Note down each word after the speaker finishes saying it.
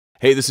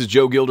Hey, this is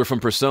Joe Gilder from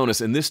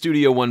Personas. In this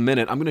Studio One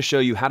Minute, I'm going to show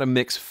you how to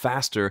mix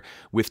faster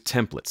with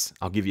templates.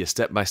 I'll give you a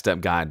step-by-step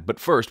guide. But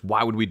first,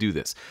 why would we do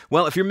this?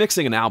 Well, if you're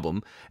mixing an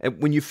album,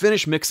 when you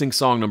finish mixing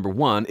song number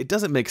 1, it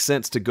doesn't make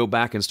sense to go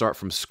back and start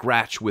from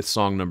scratch with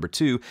song number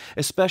 2,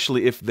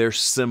 especially if they're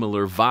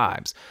similar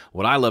vibes.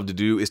 What I love to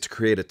do is to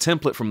create a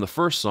template from the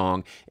first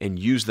song and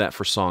use that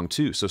for song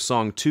 2. So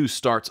song 2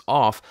 starts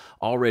off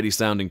already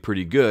sounding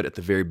pretty good at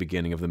the very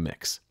beginning of the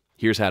mix.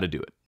 Here's how to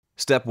do it.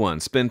 Step 1.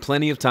 Spend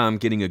plenty of time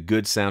getting a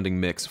good sounding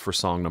mix for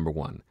song number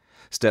 1.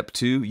 Step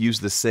 2. Use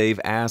the Save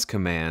As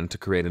command to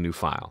create a new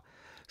file.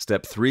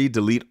 Step 3.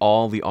 Delete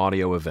all the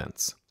audio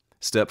events.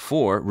 Step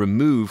 4.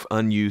 Remove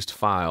unused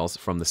files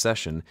from the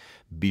session.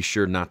 Be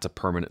sure not to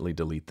permanently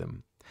delete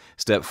them.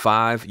 Step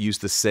 5. Use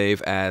the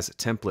Save As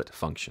template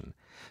function.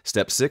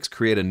 Step 6.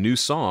 Create a new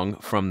song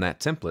from that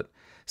template.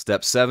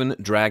 Step 7.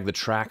 Drag the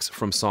tracks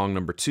from song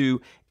number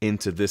 2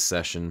 into this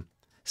session.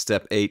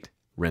 Step 8.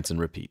 Rinse and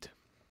repeat.